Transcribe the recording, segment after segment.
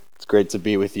Great to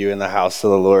be with you in the house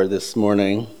of the Lord this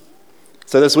morning.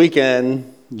 So this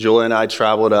weekend, Julie and I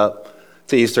traveled up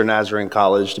to Eastern Nazarene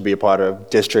College to be a part of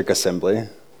District Assembly.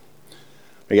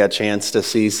 We got a chance to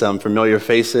see some familiar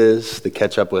faces, to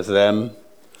catch up with them.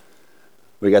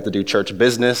 We got to do church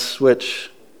business, which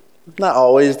not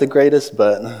always the greatest,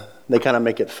 but they kind of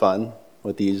make it fun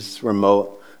with these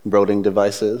remote voting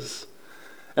devices.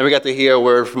 And we got to hear a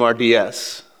word from our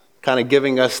DS, kind of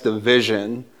giving us the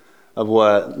vision of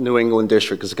what New England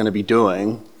District is going to be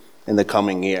doing in the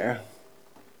coming year.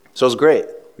 So it was great.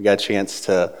 We got a chance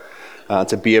to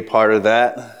be a part of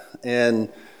that. And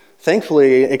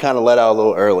thankfully, it kind of let out a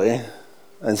little early.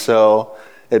 And so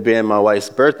it being my wife's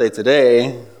birthday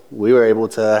today, we were able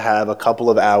to have a couple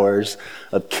of hours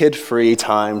of kid-free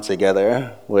time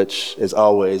together, which is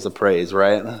always a praise,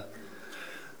 right?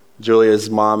 Julia's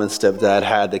mom and stepdad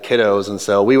had the kiddos, and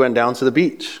so we went down to the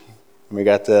beach. We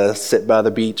got to sit by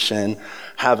the beach and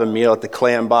have a meal at the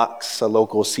Clam Box, a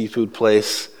local seafood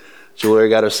place. Julia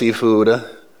got her seafood.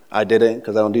 I didn't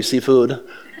because I don't do seafood.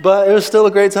 But it was still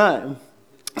a great time.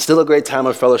 Still a great time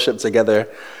of fellowship together.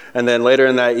 And then later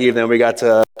in that evening, we got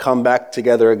to come back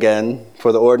together again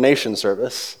for the ordination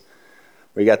service.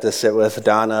 We got to sit with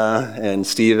Donna and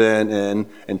Stephen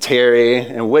and Terry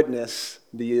and witness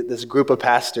this group of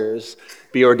pastors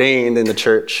be ordained in the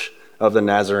Church of the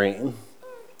Nazarene.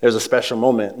 It was a special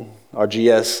moment. Our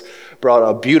GS brought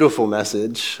a beautiful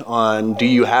message on, do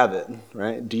you have it,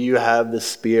 right? Do you have the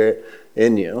Spirit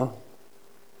in you?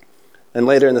 And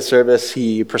later in the service,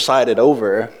 he presided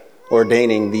over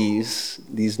ordaining these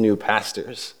new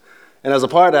pastors. And as a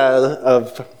part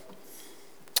of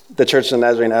the Church of the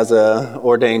Nazarene, as an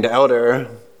ordained elder,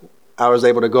 I was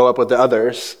able to go up with the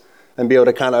others and be able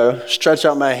to kind of stretch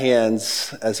out my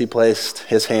hands as he placed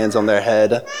his hands on their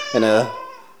head and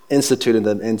instituted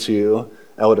them into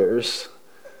elders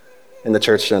in the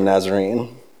Church of the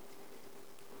Nazarene.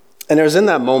 And it was in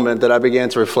that moment that I began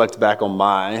to reflect back on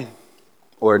my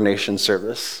ordination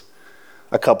service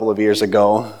a couple of years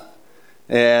ago,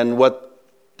 and what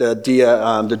the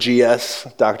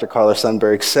GS, Dr. Carla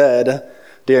Sundberg, said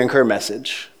during her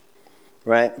message,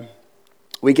 right?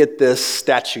 We get this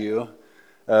statue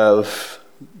of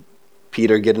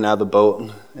Peter getting out of the boat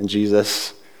and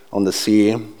Jesus on the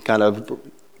sea, kind of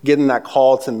getting that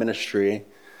call to ministry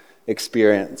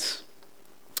experience.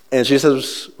 And she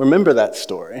says, remember that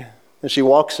story. And she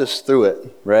walks us through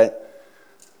it, right?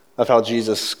 Of how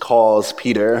Jesus calls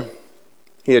Peter.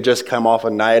 He had just come off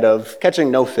a night of catching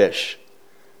no fish,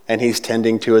 and he's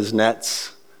tending to his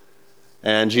nets.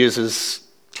 And Jesus is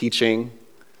teaching.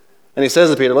 And he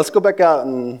says to Peter, let's go back out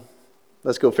and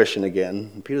let's go fishing again.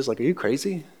 And Peter's like, are you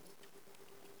crazy?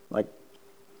 Like,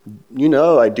 you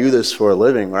know I do this for a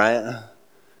living, right?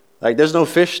 Like, there's no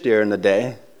fish during the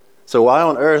day. So why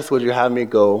on earth would you have me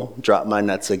go drop my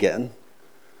nets again?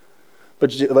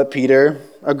 But Peter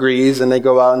agrees, and they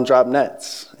go out and drop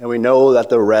nets. And we know that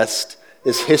the rest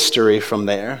is history from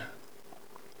there.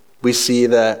 We see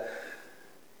that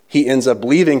he ends up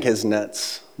leaving his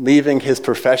nets, leaving his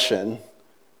profession,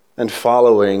 and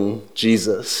following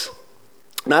Jesus.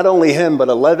 Not only him, but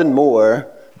 11 more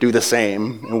do the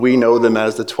same, and we know them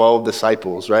as the 12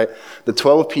 disciples, right? The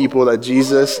 12 people that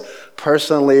Jesus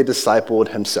personally discipled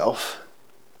himself.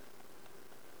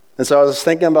 And so I was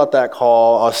thinking about that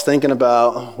call. I was thinking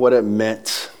about what it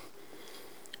meant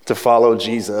to follow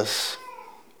Jesus,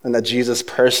 and that Jesus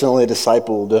personally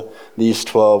discipled these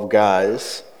 12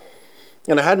 guys.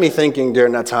 And it had me thinking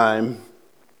during that time,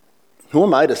 who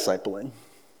am I discipling?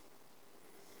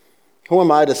 Who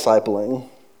am I discipling?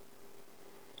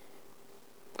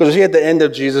 Because at the end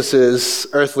of Jesus'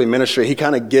 earthly ministry, he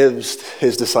kind of gives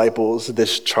his disciples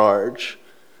this charge,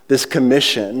 this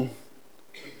commission,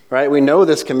 right? We know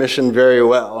this commission very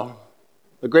well,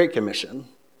 the Great Commission.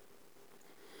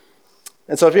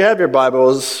 And so if you have your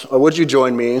Bibles, would you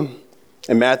join me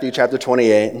in Matthew chapter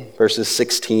 28, verses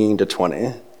 16 to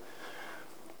 20?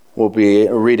 We'll be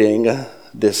reading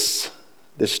this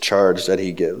charge that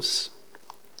he gives.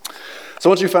 So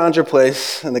once you found your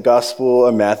place in the Gospel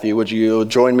of Matthew, would you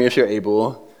join me if you're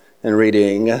able in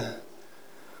reading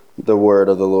the word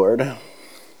of the Lord?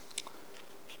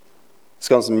 This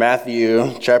comes from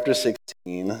Matthew chapter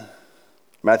 28,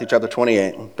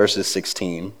 verses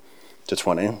 16 to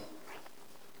 20.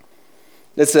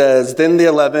 It says, Then the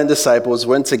 11 disciples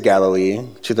went to Galilee,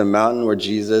 to the mountain where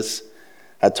Jesus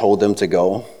had told them to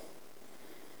go.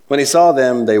 When he saw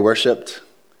them, they worshipped,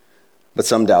 but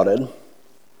some doubted.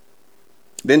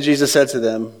 Then Jesus said to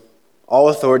them, All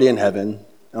authority in heaven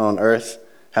and on earth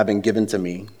have been given to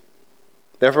me.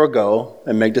 Therefore go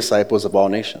and make disciples of all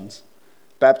nations,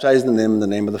 baptizing them in the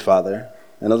name of the Father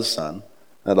and of the Son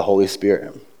of the Holy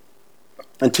Spirit,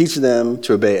 and teach them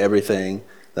to obey everything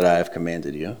that I have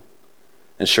commanded you.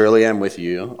 And surely I am with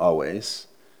you always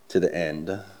to the end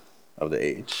of the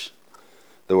age.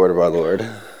 The word of our Lord.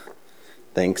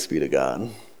 Thanks be to God.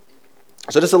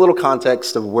 So just a little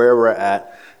context of where we're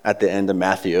at the end of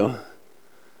Matthew.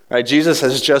 Right, Jesus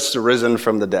has just risen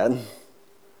from the dead,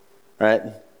 right?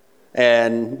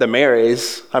 And the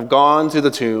Marys have gone to the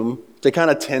tomb to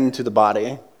kind of tend to the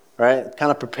body, right?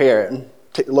 Kind of prepare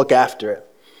it, look after it.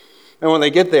 And when they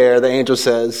get there, the angel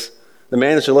says, the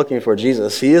man that you're looking for,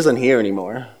 Jesus, he isn't here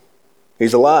anymore.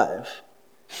 He's alive.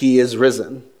 He is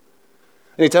risen.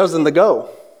 And he tells them to go.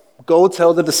 Go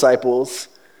tell the disciples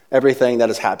everything that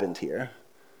has happened here.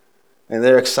 And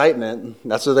their excitement,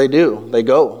 that's what they do. They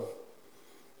go.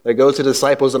 They go to the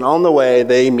disciples, and on the way,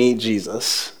 they meet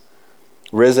Jesus,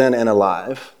 risen and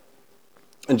alive.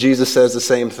 And Jesus says the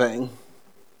same thing.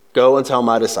 Go and tell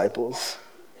my disciples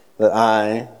that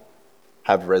I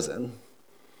have risen.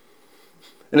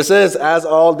 And it says, as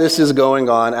all this is going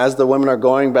on, as the women are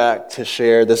going back to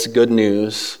share this good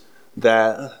news,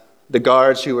 that the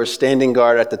guards who were standing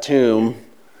guard at the tomb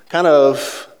kind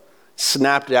of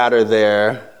snapped out of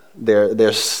their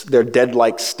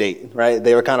dead-like state, right?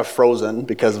 They were kind of frozen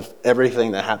because of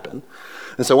everything that happened.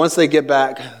 And so once they get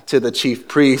back to the chief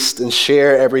priest and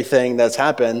share everything that's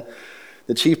happened,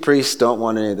 the chief priests don't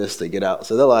want any of this to get out.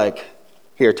 So they're like,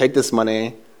 here, take this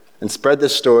money and spread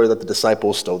this story that the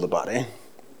disciples stole the body.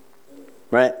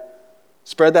 Right?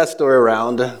 Spread that story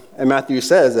around. And Matthew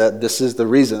says that this is the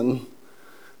reason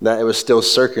that it was still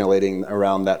circulating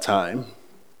around that time.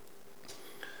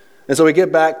 And so we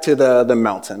get back to the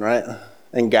mountain, right?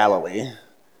 In Galilee.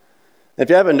 If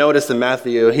you haven't noticed in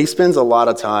Matthew, he spends a lot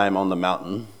of time on the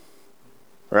mountain,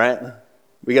 right?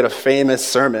 We get a famous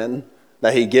sermon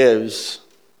that he gives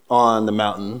on the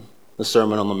mountain, the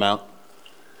Sermon on the Mount.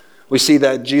 We see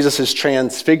that Jesus is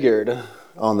transfigured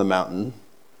on the mountain,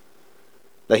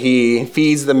 that he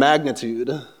feeds the magnitude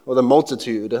or the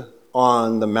multitude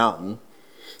on the mountain.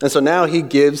 And so now he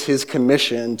gives his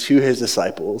commission to his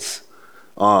disciples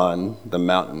on the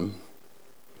mountain.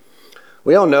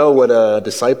 We all know what a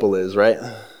disciple is, right?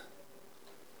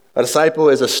 A disciple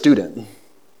is a student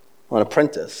or an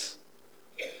apprentice,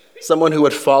 someone who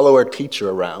would follow a teacher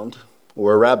around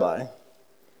or a rabbi.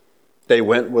 They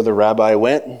went where the rabbi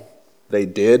went, they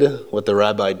did what the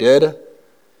rabbi did,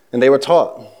 and they were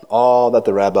taught all that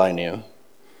the rabbi knew.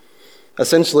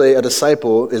 Essentially, a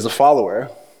disciple is a follower,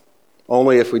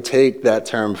 only if we take that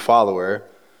term follower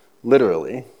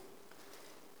literally.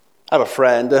 I have a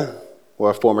friend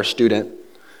or a former student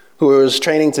who was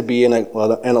training to be an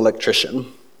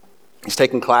electrician. He's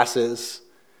taking classes.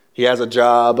 He has a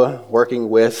job working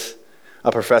with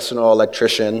a professional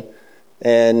electrician,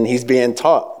 and he's being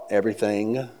taught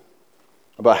everything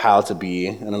about how to be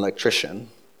an electrician.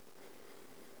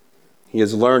 He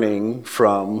is learning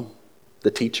from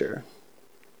the teacher.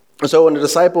 And so when the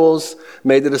disciples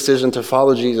made the decision to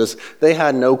follow Jesus, they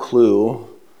had no clue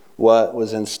what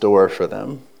was in store for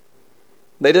them.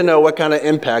 They didn't know what kind of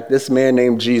impact this man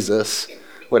named Jesus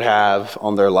would have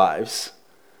on their lives,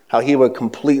 how he would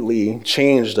completely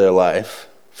change their life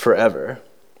forever.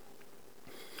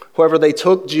 However, they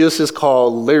took Jesus'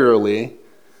 call literally,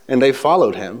 and they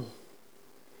followed him.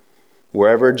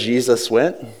 Wherever Jesus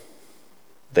went,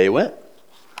 they went.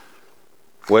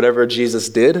 Whatever Jesus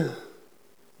did,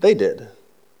 they did.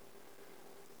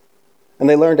 And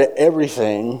they learned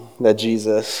everything that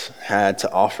Jesus had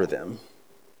to offer them.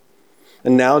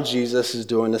 And now Jesus is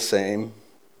doing the same.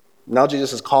 Now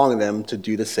Jesus is calling them to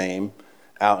do the same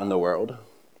out in the world.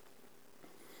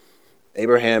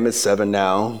 Abraham is 7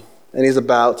 now, and he's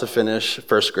about to finish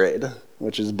first grade,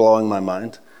 which is blowing my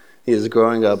mind. He is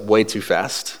growing up way too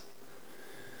fast.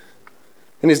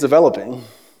 And he's developing.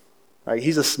 Right?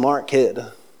 He's a smart kid.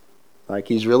 Like,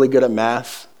 he's really good at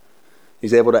math.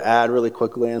 He's able to add really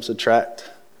quickly and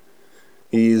subtract.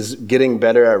 He's getting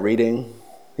better at reading.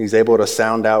 He's able to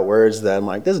sound out words that I'm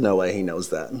like, there's no way he knows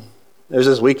that. There's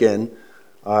this weekend,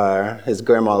 his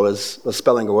grandma was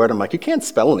spelling a word. I'm like, you can't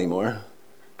spell anymore,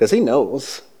 because he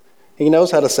knows. He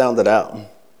knows how to sound it out.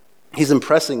 He's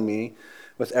impressing me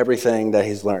with everything that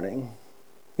he's learning.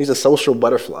 He's a social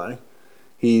butterfly.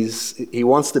 He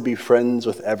wants to be friends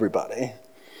with everybody.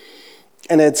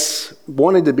 And it's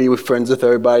wanting to be with friends with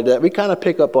everybody that we kind of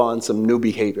pick up on some new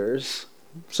behaviors,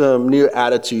 some new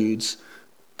attitudes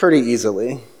pretty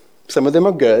easily. Some of them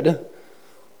are good.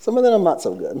 Some of them are not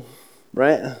so good,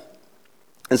 right?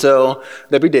 And so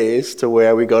there'll be days to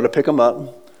where we go to pick them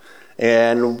up,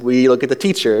 and we look at the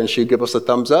teacher, and she'd give us a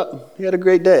thumbs up. He had a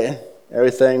great day.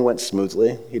 Everything went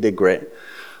smoothly. He did great.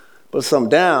 But some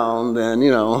down, then,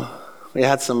 We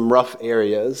had some rough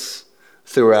areas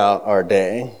throughout our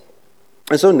day.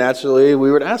 And so naturally,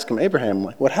 we would ask him, Abraham,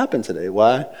 like, what happened today?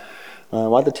 Why'd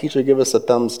the teacher give us a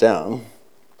thumbs down?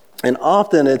 And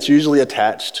often it's usually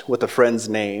attached with a friend's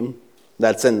name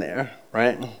that's in there,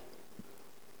 right?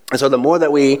 And so the more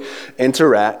that we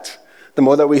interact, the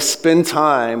more that we spend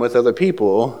time with other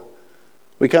people,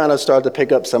 we kind of start to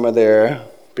pick up some of their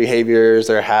behaviors,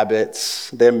 their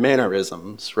habits, their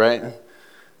mannerisms, right?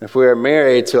 If we're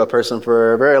married to a person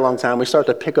for a very long time, we start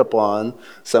to pick up on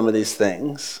some of these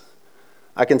things.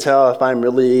 I can tell if I'm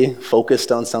really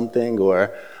focused on something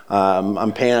or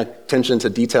I'm paying attention to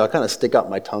detail. I kind of stick out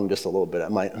my tongue just a little bit. I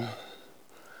might.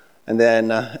 And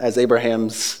then as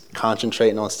Abraham's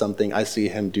concentrating on something, I see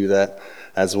him do that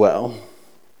as well.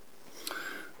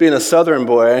 Being a Southern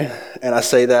boy, and I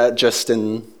say that just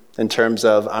in terms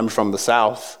of I'm from the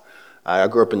South. I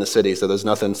grew up in the city, so there's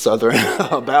nothing Southern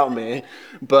about me.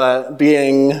 But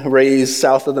being raised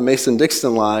south of the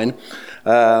Mason-Dixon line,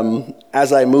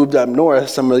 as I moved up north,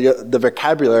 some of the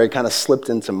vocabulary kind of slipped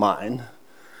into mine.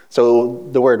 So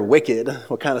the word wicked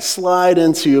would kind of slide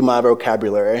into my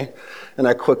vocabulary, and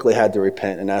I quickly had to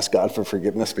repent and ask God for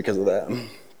forgiveness because of that.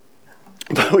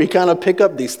 But we kind of pick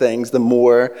up these things the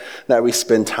more that we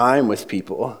spend time with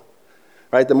people,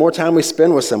 right? The more time we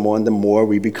spend with someone, the more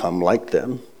we become like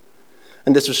them.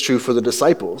 And this was true for the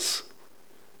disciples.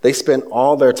 They spent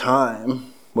all their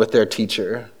time with their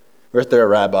teacher, with their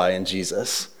rabbi and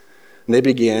Jesus, and they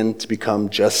began to become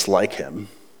just like him.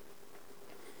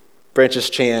 Francis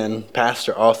Chan,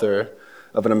 pastor, author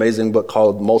of an amazing book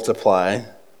called Multiply,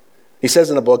 he says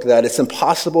in the book that it's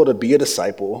impossible to be a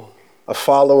disciple, a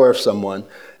follower of someone,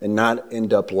 and not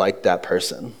end up like that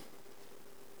person.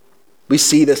 We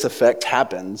see this effect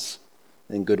happens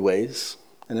in good ways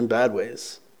and in bad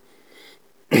ways.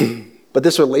 But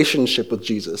this relationship with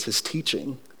Jesus, his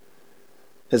teaching,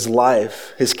 his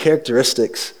life, his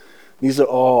characteristics, these are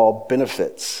all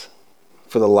benefits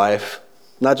for the life,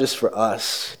 not just for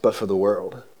us, but for the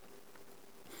world.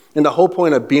 And the whole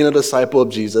point of being a disciple of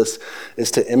Jesus is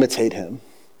to imitate him,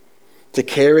 to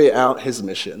carry out his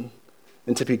mission,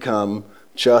 and to become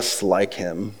just like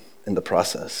him in the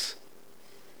process.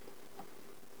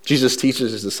 Jesus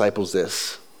teaches his disciples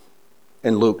this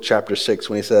in Luke chapter 6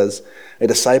 when he says, "A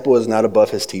disciple is not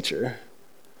above his teacher,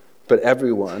 but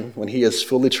everyone, when he is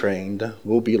fully trained,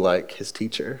 will be like his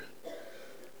teacher."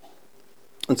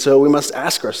 And so we must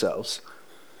ask ourselves,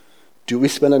 do we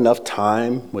spend enough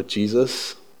time with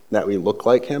Jesus that we look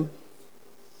like him?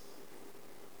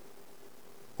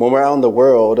 When we're out in the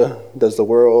world, does the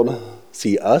world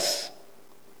see us,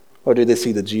 or do they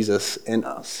see the Jesus in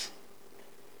us?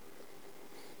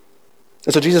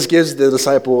 And so Jesus gives the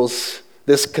disciples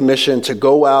this commission to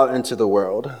go out into the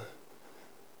world.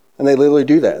 And they literally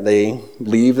do that. They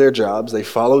leave their jobs, they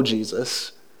follow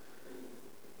Jesus,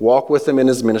 walk with him in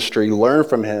his ministry, learn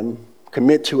from him,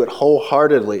 commit to it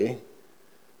wholeheartedly.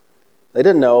 They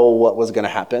didn't know what was going to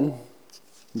happen.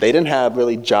 They didn't have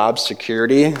really job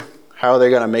security. How are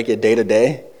they going to make it day to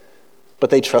day?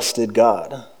 But they trusted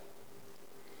God.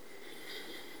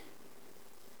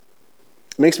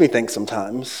 It makes me think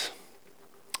sometimes.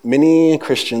 Many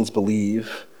Christians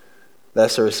believe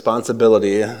that's a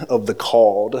responsibility of the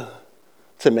called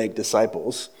to make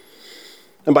disciples.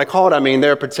 And by called, I mean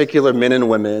there are particular men and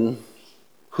women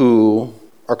who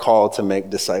are called to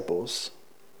make disciples,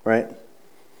 right?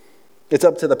 It's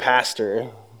up to the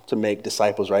pastor to make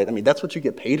disciples, right? I mean, that's what you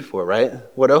get paid for, right?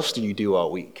 What else do you do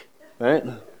all week, right?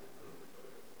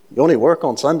 You only work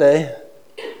on Sunday.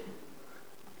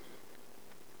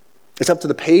 It's up to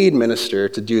the paid minister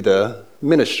to do the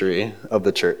ministry of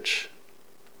the church.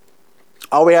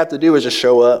 All we have to do is just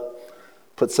show up,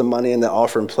 put some money in the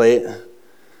offering plate,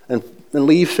 and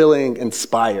leave feeling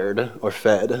inspired or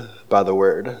fed by the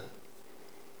word.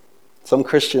 Some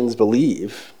Christians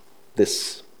believe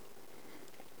this.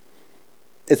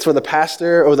 It's for the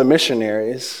pastor or the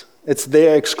missionaries. It's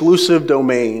their exclusive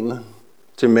domain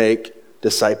to make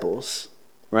disciples,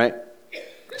 right?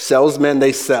 Salesmen,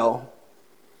 they sell.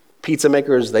 Pizza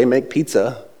makers, they make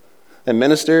pizza. And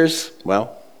ministers,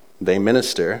 well, they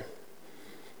minister.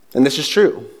 And this is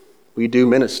true. We do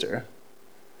minister.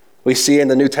 We see in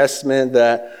the New Testament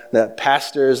that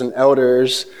pastors and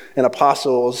elders and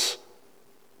apostles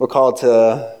were called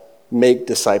to make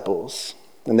disciples,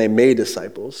 and they made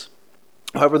disciples.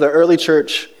 However, the early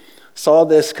church saw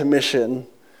this commission,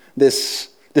 this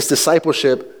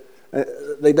discipleship,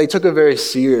 they took it very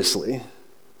seriously.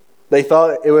 They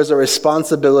thought it was a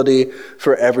responsibility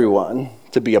for everyone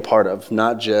to be a part of,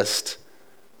 not just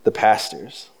the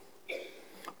pastors.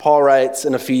 Paul writes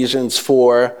in Ephesians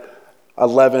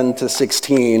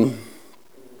 4:11-16,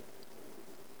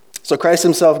 So Christ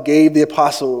himself gave the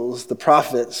apostles, the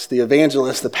prophets, the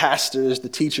evangelists, the pastors, the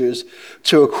teachers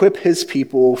to equip his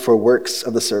people for works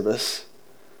of the service,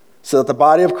 so that the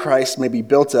body of Christ may be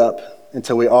built up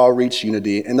until we all reach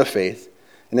unity in the faith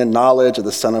and in knowledge of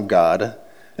the Son of God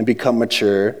and become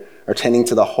mature, attaining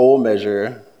to the whole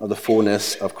measure of the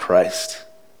fullness of Christ.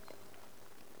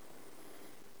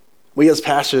 We as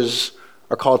pastors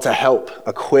are called to help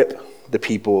equip the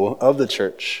people of the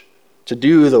church to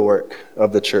do the work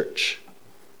of the church.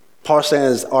 Paul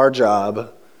saying it's our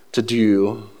job to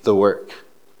do the work.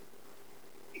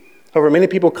 However, many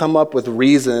people come up with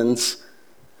reasons,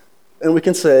 and we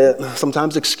can say it,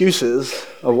 sometimes excuses,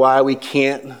 of why we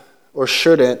can't or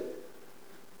shouldn't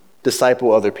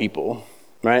disciple other people,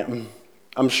 right?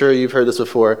 I'm sure you've heard this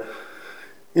before.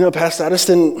 Pastor, I just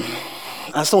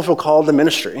don't feel called to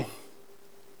ministry,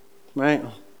 right?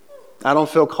 I don't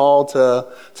feel called to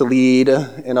lead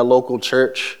in a local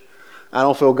church. I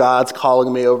don't feel God's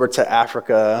calling me over to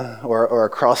Africa or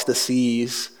across the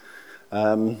seas.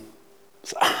 So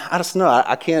I just know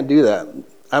I can't do that.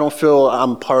 I don't feel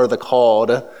I'm part of the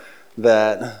called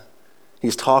that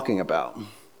he's talking about.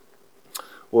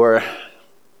 Or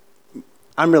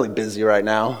I'm really busy right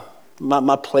now.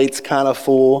 My plate's kind of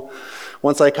full.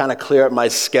 Once I kind of clear up my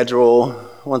schedule,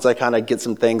 once I kind of get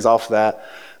some things off that,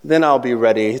 then I'll be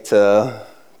ready to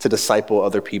disciple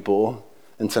other people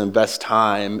and to invest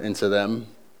time into them.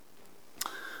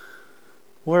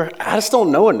 Or I just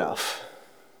don't know enough.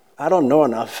 I don't know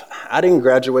enough. I didn't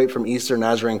graduate from Eastern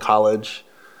Nazarene College.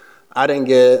 I didn't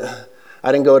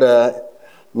go to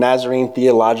Nazarene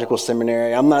Theological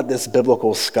Seminary. I'm not this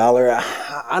biblical scholar.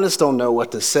 I just don't know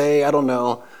what to say. I don't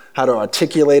know how to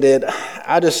articulate it.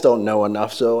 I just don't know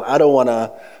enough. So I don't want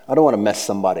to mess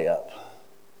somebody up.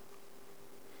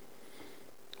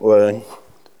 Or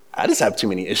I just have too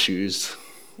many issues.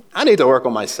 I need to work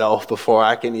on myself before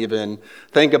I can even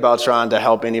think about trying to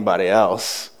help anybody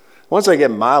else. Once I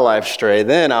get my life straight,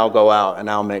 then I'll go out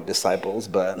and I'll make disciples.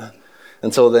 But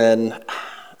until then,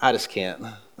 I just can't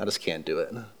do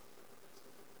it.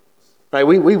 Right?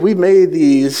 We've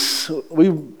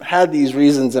had these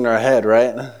reasons in our head,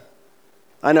 right?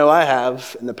 I know I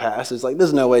have in the past. It's like,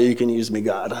 there's no way you can use me,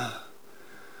 God.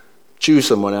 Choose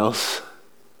someone else.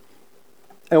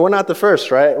 And we're not the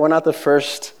first, right? We're not the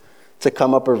first to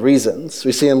come up with reasons.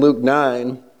 We see in Luke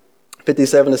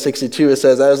 9:57-62, it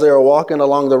says, as they were walking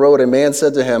along the road, a man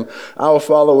said to him, I will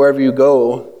follow wherever you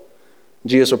go.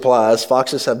 Jesus replies,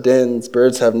 foxes have dens,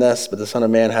 birds have nests, but the Son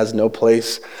of Man has no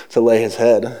place to lay his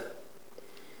head.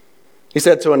 He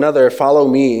said to another, follow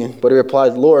me. But he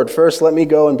replied, Lord, first let me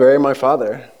go and bury my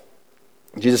father.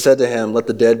 Jesus said to him, let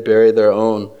the dead bury their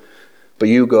own, but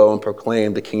you go and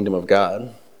proclaim the kingdom of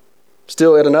God.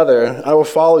 Still at another, I will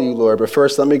follow you, Lord, but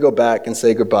first let me go back and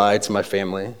say goodbye to my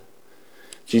family.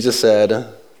 Jesus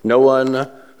said, no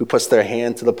one who puts their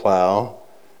hand to the plow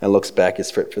and looks back is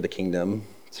fit for the kingdom,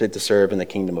 fit to serve in the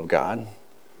kingdom of God. All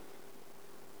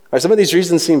right, some of these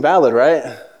reasons seem valid,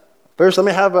 right? First, let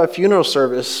me have a funeral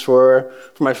service for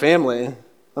my family.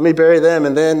 Let me bury them,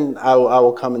 and then I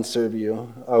will come and serve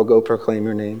you. I will go proclaim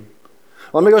your name.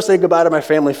 Let me go say goodbye to my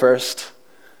family first.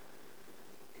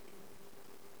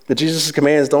 But Jesus'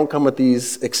 commands don't come with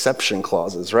these exception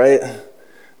clauses, right?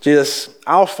 Jesus,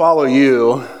 I'll follow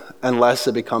you unless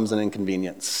it becomes an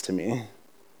inconvenience to me.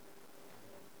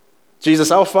 Jesus,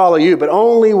 I'll follow you, but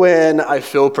only when I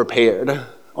feel prepared.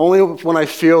 Only when I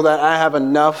feel that I have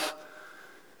enough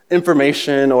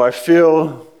information or I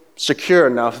feel secure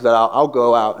enough that I'll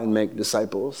go out and make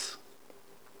disciples.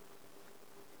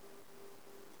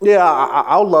 Yeah,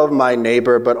 I'll love my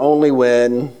neighbor, but only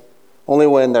when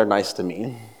they're nice to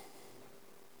me.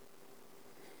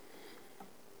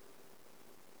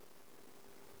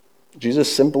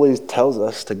 Jesus simply tells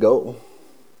us to go.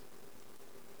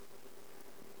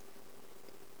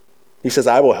 He says,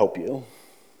 I will help you.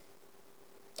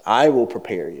 I will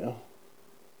prepare you.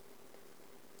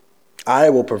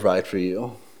 I will provide for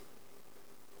you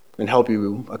and help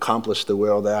you accomplish the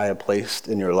will that I have placed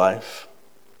in your life.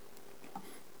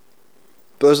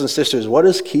 Brothers and sisters, what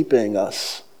is keeping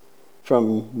us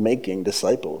from making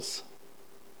disciples?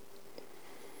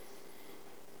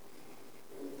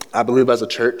 I believe as a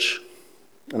church,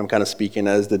 and I'm kind of speaking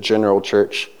as the general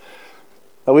church,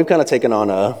 we've kind of taken on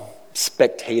a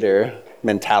spectator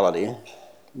mentality,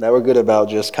 that we're good about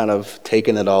just kind of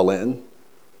taking it all in.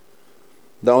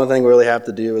 The only thing we really have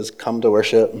to do is come to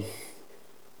worship,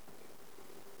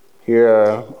 hear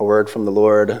a word from the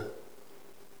Lord,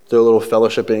 do a little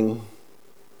fellowshipping,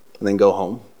 and then go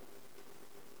home.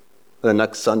 And then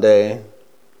next Sunday,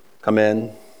 come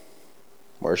in,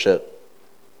 worship,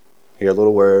 hear a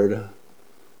little word,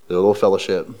 do a little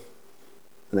fellowship,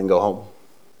 and then go home.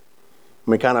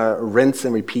 And we kind of rinse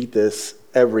and repeat this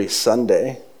every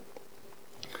Sunday.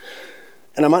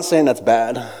 And I'm not saying that's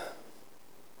bad.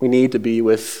 We need to be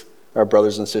with our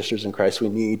brothers and sisters in Christ. We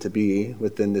need to be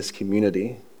within this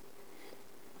community.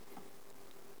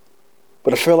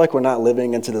 But I feel like we're not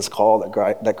living into this call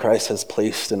that Christ has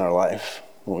placed in our life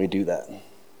when we do that.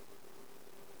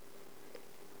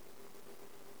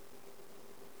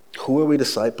 Who are we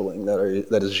discipling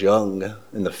that is young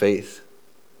in the faith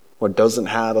or doesn't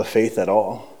have a faith at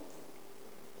all?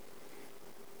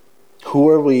 Who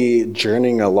are we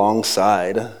journeying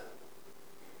alongside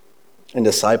and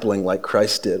discipling like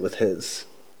Christ did with his?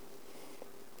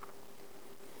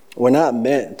 We're not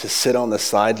meant to sit on the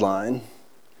sideline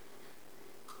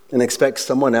and expect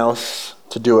someone else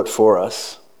to do it for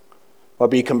us, or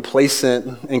be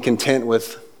complacent and content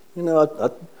with,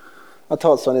 I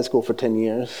taught Sunday school for 10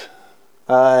 years.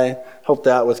 I helped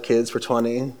out with kids for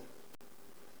 20.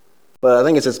 But I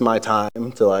think it's just my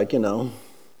time to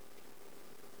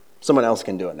someone else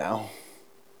can do it now.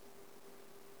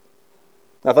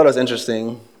 I thought it was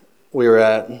interesting. We were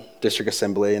at District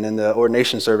Assembly, and in the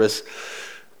ordination service,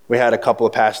 we had a couple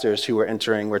of pastors who were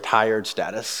entering retired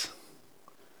status.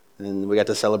 And we got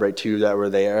to celebrate two that were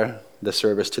there, the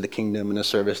service to the kingdom and the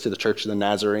service to the Church of the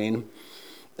Nazarene.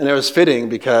 And it was fitting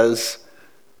because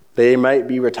they might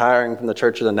be retiring from the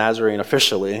Church of the Nazarene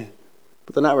officially,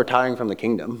 but they're not retiring from the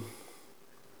kingdom.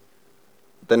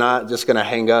 They're not just going to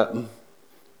hang up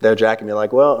their jacket and be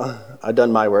like, well, I've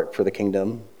done my work for the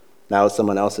kingdom. Now it's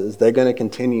someone else's. They're going to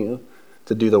continue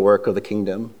to do the work of the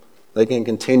kingdom. They can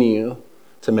continue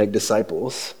to make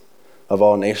disciples of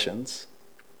all nations.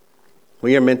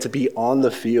 We are meant to be on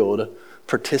the field,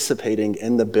 participating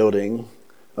in the building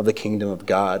of the kingdom of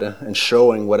God and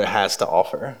showing what it has to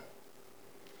offer.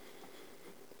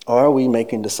 Are we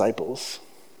making disciples?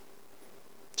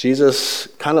 Jesus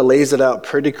kind of lays it out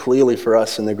pretty clearly for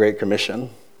us in the Great Commission.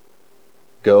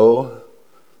 Go,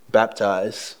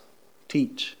 baptize,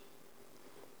 teach.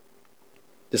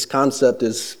 This concept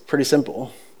is pretty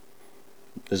simple.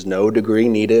 There's no degree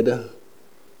needed.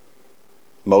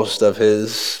 Most of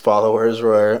his followers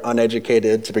were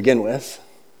uneducated to begin with.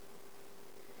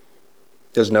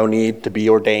 There's no need to be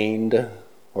ordained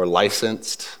or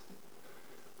licensed.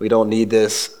 We don't need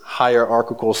this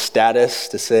hierarchical status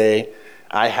to say,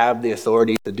 I have the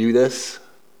authority to do this.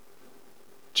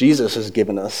 Jesus has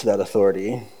given us that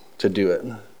authority to do it.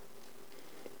 And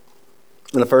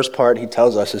the first part he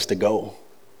tells us is to go.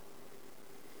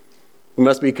 We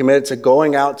must be committed to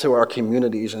going out to our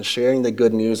communities and sharing the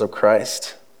good news of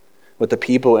Christ with the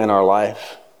people in our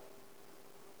life.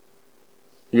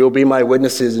 You will be my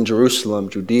witnesses in Jerusalem,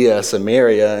 Judea,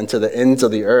 Samaria, and to the ends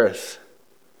of the earth.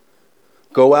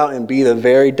 Go out and be the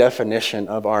very definition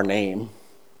of our name,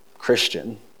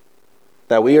 Christian.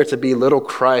 That we are to be little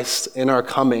Christ in our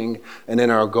coming and in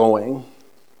our going.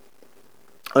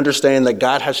 Understand that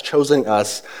God has chosen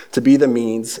us to be the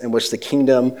means in which the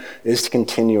kingdom is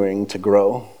continuing to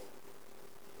grow.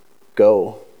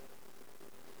 Go.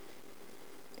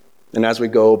 And as we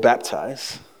go,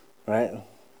 baptize, right?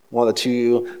 One of the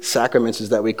two sacraments is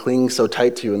that we cling so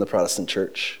tight to in the Protestant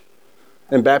church.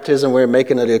 In baptism, we're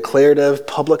making a declarative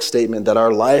public statement that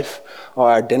our life,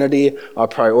 our identity, our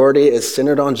priority is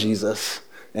centered on Jesus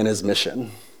and his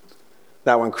mission.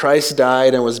 That when Christ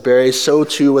died and was buried, so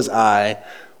too was I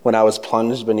when I was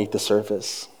plunged beneath the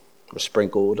surface, or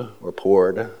sprinkled, or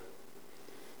poured.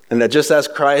 And that just as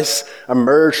Christ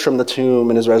emerged from the tomb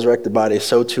in his resurrected body,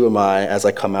 so too am I as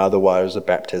I come out of the waters of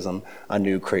baptism, a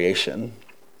new creation.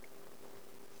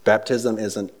 Baptism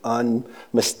is an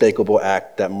unmistakable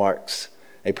act that marks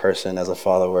a person as a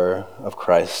follower of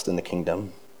Christ in the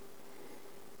kingdom.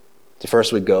 So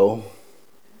first we go,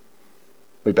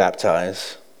 we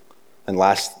baptize, and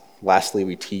lastly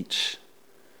we teach.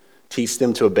 Teach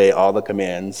them to obey all the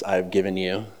commands I have given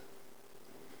you.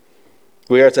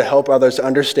 We are to help others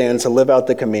understand, to live out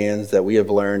the commands that we have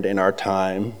learned in our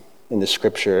time in the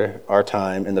scripture, our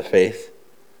time in the faith.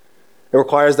 It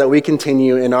requires that we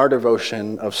continue in our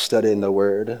devotion of studying the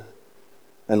word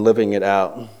and living it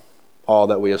out, all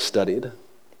that we have studied.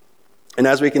 And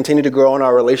as we continue to grow in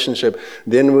our relationship,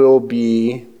 then we'll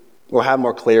have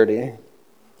more clarity,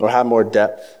 we'll have more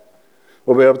depth.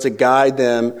 We'll be able to guide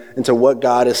them into what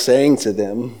God is saying to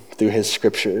them through his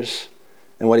scriptures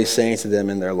and what he's saying to them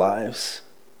in their lives.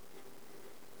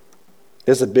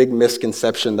 There's a big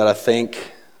misconception that I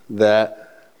think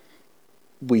that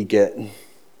we get.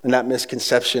 And that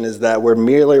misconception is that we're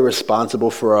merely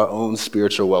responsible for our own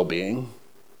spiritual well-being.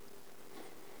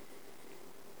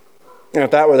 And if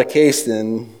that were the case,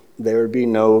 then there would be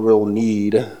no real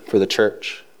need for the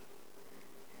church.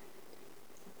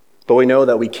 But we know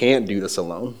that we can't do this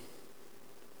alone.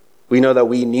 We know that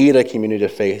we need a community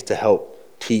of faith to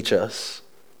help teach us,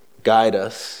 guide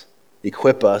us,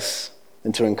 equip us,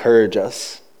 and to encourage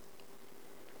us.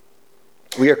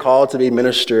 We are called to be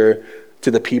minister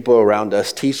to the people around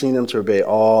us, teaching them to obey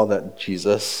all that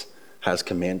Jesus has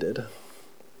commanded.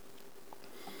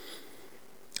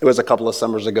 It was a couple of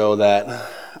summers ago that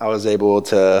I was able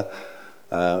to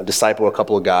disciple a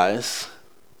couple of guys.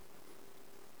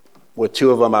 With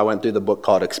two of them, I went through the book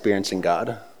called Experiencing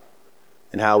God,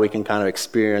 and how we can kind of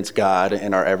experience God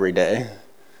in our everyday,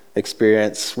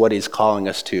 experience what he's calling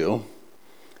us to.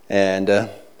 And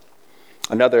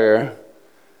another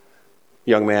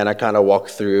young man, I kind of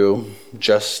walked through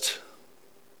just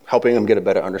helping him get a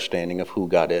better understanding of who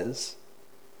God is.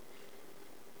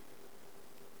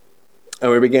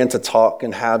 And we began to talk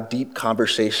and have deep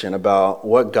conversation about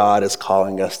what God is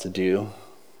calling us to do.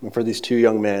 And for these two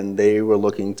young men, they were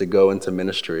looking to go into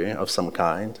ministry of some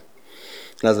kind.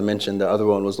 And as I mentioned, the other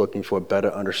one was looking for a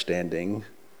better understanding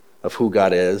of who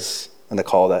God is and the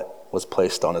call that was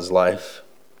placed on his life.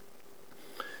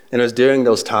 And it was during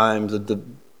those times of the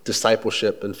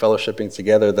discipleship and fellowshipping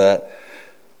together that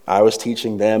I was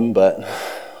teaching them, but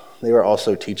they were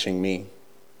also teaching me.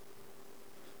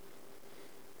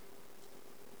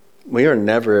 We are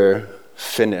never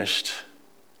finished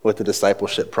with the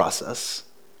discipleship process.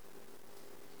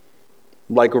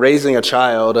 Like raising a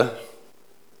child,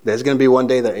 there's going to be one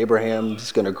day that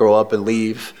Abraham's going to grow up and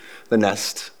leave the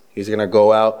nest. He's going to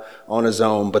go out on his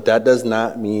own, but that does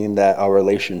not mean that our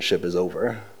relationship is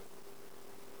over.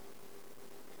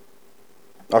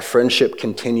 Our friendship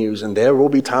continues, and there will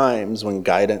be times when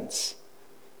guidance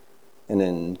and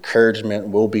encouragement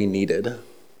will be needed.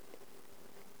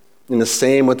 And the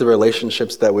same with the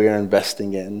relationships that we are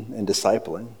investing in and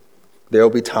discipling. There will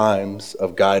be times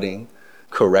of guiding,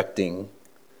 correcting,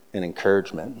 and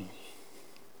encouragement.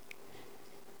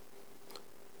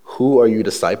 Who are you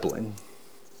discipling?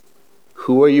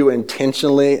 Who are you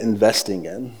intentionally investing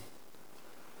in?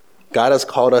 God has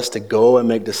called us to go and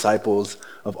make disciples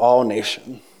of all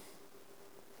nations.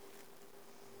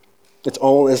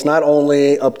 It's not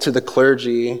only up to the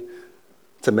clergy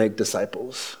to make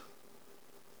disciples.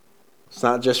 It's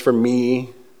not just for me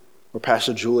or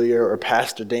Pastor Julia or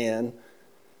Pastor Dan.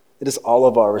 It is all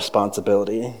of our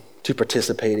responsibility to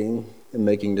participating in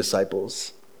making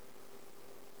disciples.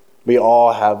 We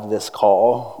all have this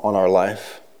call on our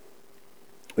life.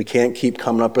 We can't keep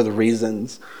coming up with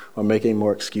reasons or making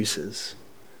more excuses.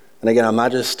 And again, I'm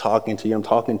not just talking to you, I'm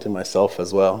talking to myself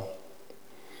as well.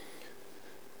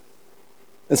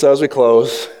 And so as we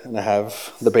close, and I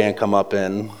have the band come up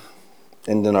and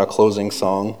in our closing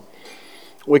song,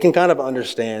 we can kind of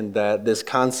understand that this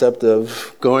concept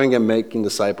of going and making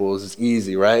disciples is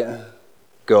easy, right?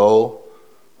 Go,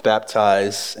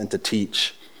 baptize, and to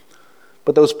teach.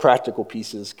 But those practical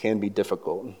pieces can be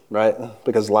difficult, right?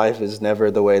 Because life is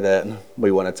never the way that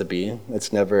we want it to be.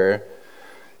 It's never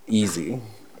easy.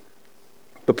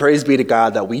 But praise be to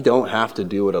God that we don't have to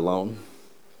do it alone.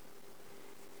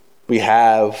 We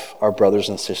have our brothers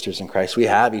and sisters in Christ. We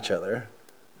have each other.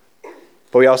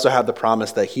 But we also have the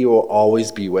promise that he will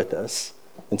always be with us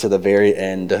until the very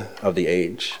end of the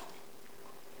age.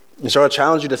 And so I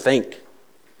challenge you to think.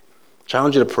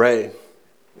 Challenge you to pray.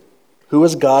 Who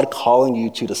is God calling you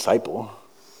to disciple?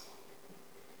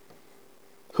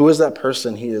 Who is that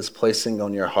person he is placing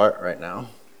on your heart right now?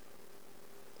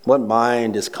 What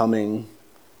mind is coming?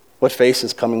 What face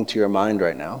is coming to your mind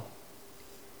right now?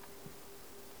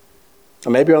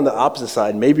 Or maybe on the opposite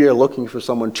side, maybe you're looking for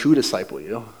someone to disciple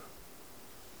you.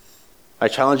 I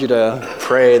challenge you to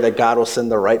pray that God will send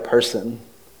the right person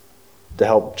to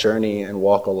help journey and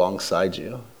walk alongside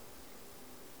you.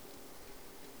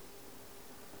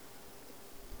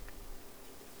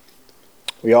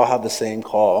 We all have the same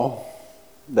call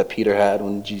that Peter had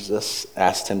when Jesus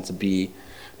asked him to be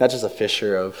not just a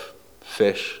fisher of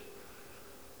fish,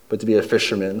 but to be a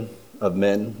fisherman of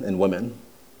men and women.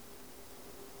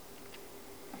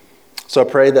 So I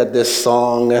pray that this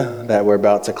song that we're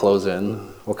about to close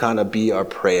in will kind of be our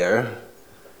prayer,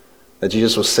 that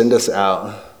Jesus will send us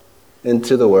out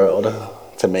into the world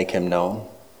to make him known,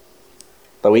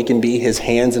 that we can be his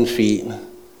hands and feet,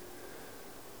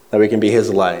 that we can be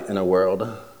his light in a world,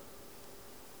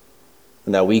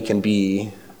 and that we can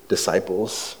be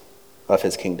disciples of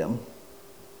his kingdom,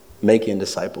 making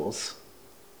disciples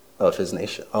of his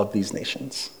nation, of these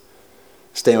nations.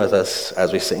 Stay with us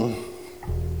as we sing.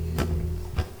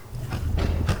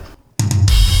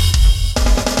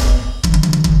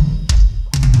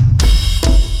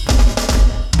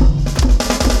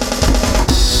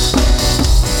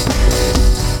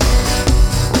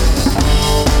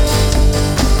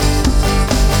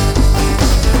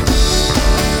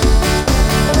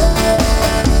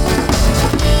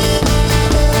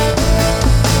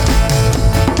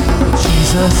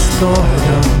 Lord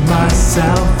of my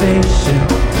salvation,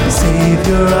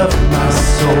 Savior of my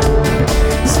soul.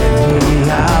 Send me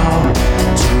out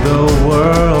to the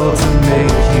world to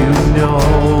make you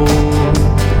known.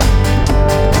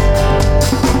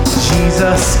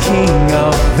 Jesus, King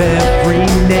of every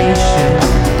nation,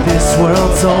 this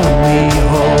world's only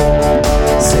hope.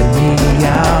 Send me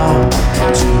out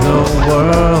to the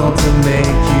world to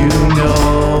make you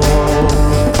known.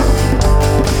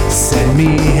 Send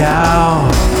me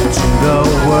out to the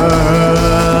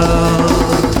world.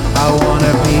 I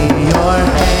wanna be your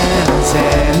hands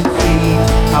and feet.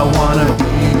 I wanna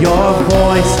be your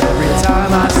voice every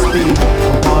time I speak.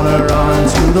 I wanna run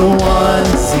to the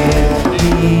ones in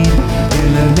need in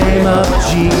the name of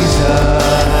Jesus.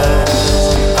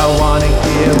 I wanna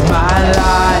give my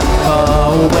life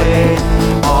away,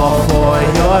 all for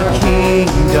your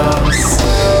kingdom's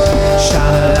sake.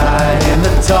 Shine a light in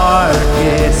the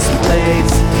darkest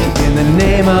place, in the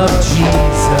name of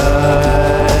Jesus,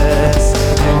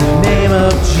 in the name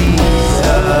of Jesus.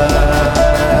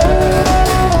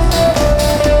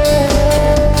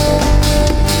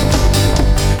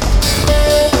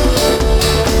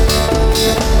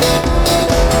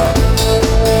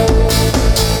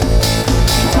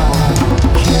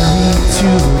 To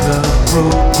the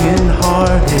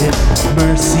broken-hearted,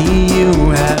 mercy you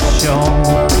have shown.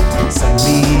 Send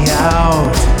me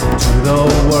out to the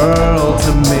world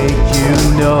to make you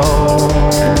known.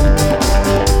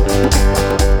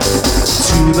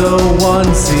 To the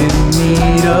ones in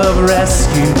need of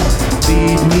rescue,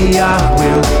 lead me, I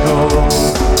will go.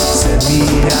 Send me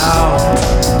out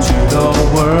to the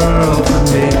world to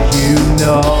make you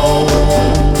known.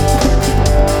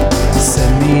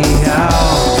 Send me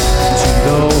out to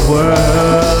the world.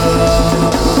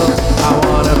 I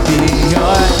wanna be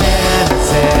your hands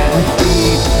and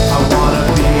feet. I wanna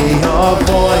be your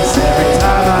voice every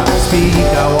time I speak.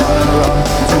 I wanna run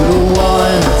to the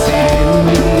ones in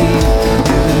need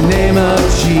in the name of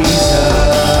Jesus.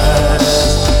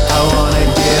 I wanna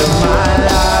give my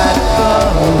life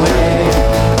away,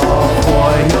 all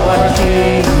for your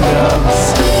kingdom's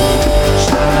sake.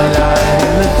 Shine a light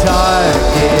in the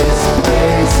darkest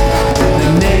place, in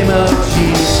the name of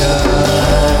Jesus,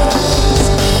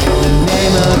 in the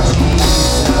name of Jesus.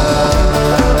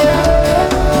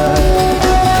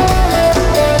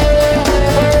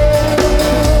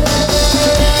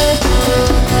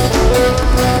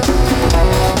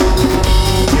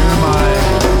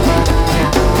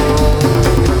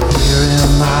 Here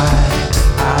am I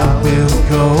will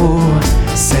go.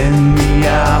 Send me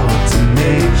out to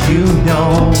make you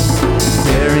known.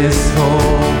 There is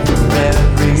hope for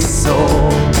every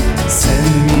soul. Send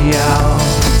me out,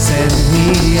 send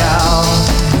me out.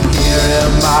 Here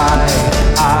am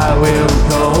I will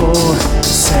go.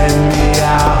 Send me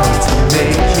out to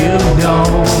make you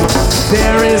known.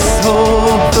 There is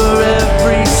hope for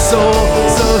every soul,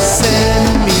 so send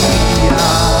me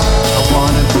out. I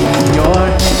wanna be your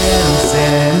hands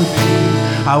and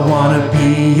feet. I wanna be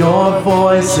your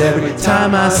voice every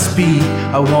time I speak.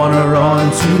 I wanna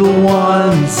run to the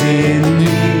ones in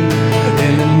need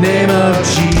in the name of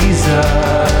Jesus.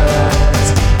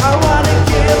 I wanna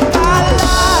give my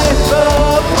life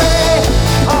away,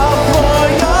 all for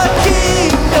your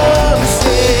kingdom's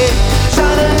sake.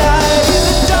 Shine a light in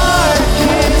the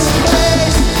darkest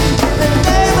place, in the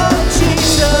name of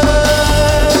Jesus.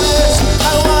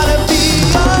 I wanna be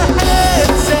your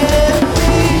hands and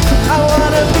feet. I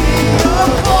wanna be your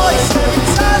voice every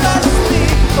time I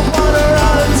speak. I wanna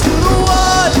run to the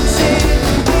ones in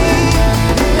need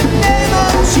in the name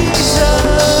of Jesus.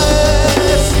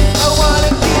 I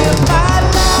wanna give my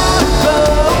life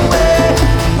away,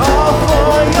 all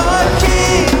for your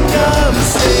kingdom's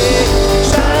sake.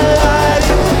 Shine a light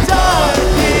in the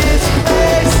darkest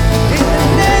place, in the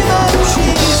name of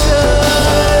Jesus,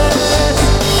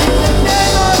 in the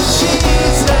name of Jesus.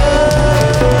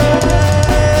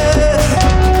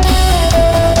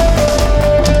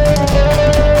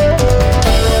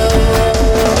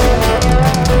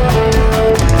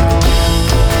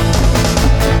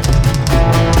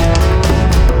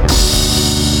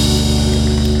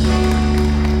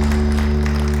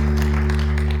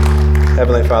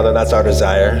 Heavenly Father, that's our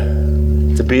desire,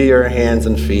 to be your hands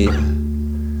and feet,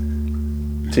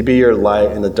 to be your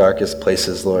light in the darkest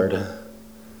places, Lord.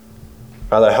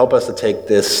 Father, help us to take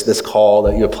this call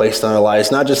that you have placed on our lives,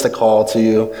 not just a call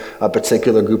to a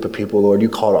particular group of people, Lord. You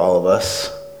called all of us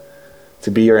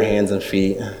to be your hands and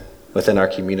feet within our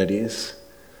communities,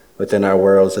 within our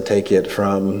worlds, to take it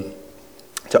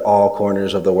to all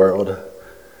corners of the world.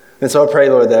 And so I pray,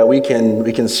 Lord, that we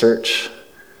can search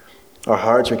our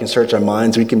hearts, we can search our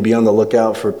minds, we can be on the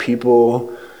lookout for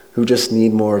people who just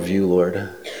need more of you, Lord.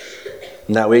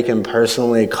 And that we can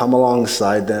personally come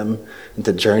alongside them and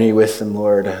to journey with them,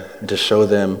 Lord, and to show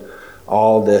them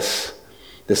all this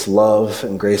love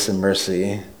and grace and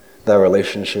mercy that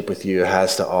relationship with you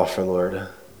has to offer, Lord,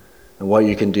 and what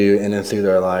you can do in and through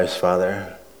their lives,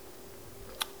 Father.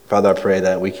 Father, I pray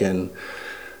that we can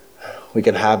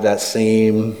have that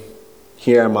same,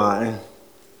 here am I,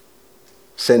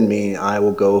 send me, I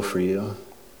will go for you.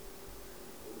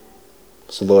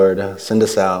 So Lord, send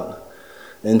us out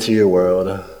into your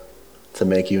world to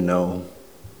make you known.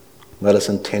 Let us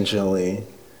intentionally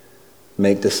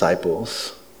make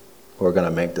disciples who are going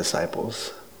to make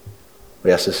disciples.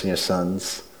 We ask this in your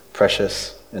Son's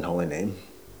precious and holy name.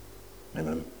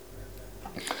 Amen.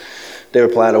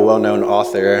 David Platt, a well-known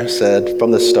author, said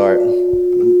from the start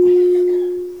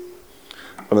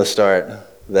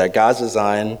that God's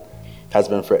design has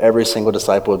been for every single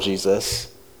disciple of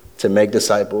Jesus to make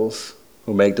disciples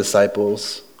who make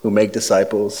disciples who make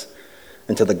disciples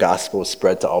until the gospel is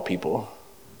spread to all people.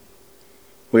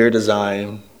 We are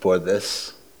designed for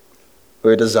this.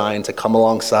 We're designed to come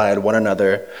alongside one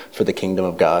another for the kingdom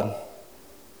of God.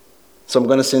 So I'm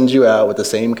going to send you out with the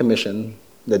same commission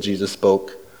that Jesus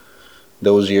spoke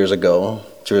those years ago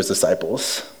to his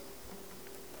disciples.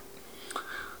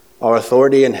 All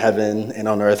authority in heaven and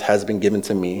on earth has been given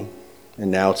to me,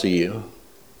 and now to you.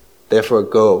 Therefore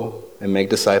go and make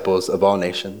disciples of all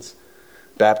nations,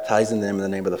 baptizing them in the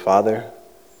name of the Father,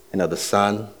 and of the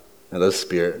Son, and of the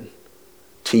Spirit,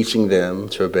 teaching them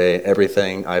to obey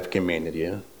everything I've commanded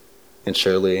you. And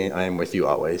surely I am with you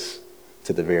always,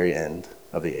 to the very end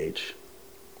of the age.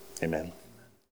 Amen.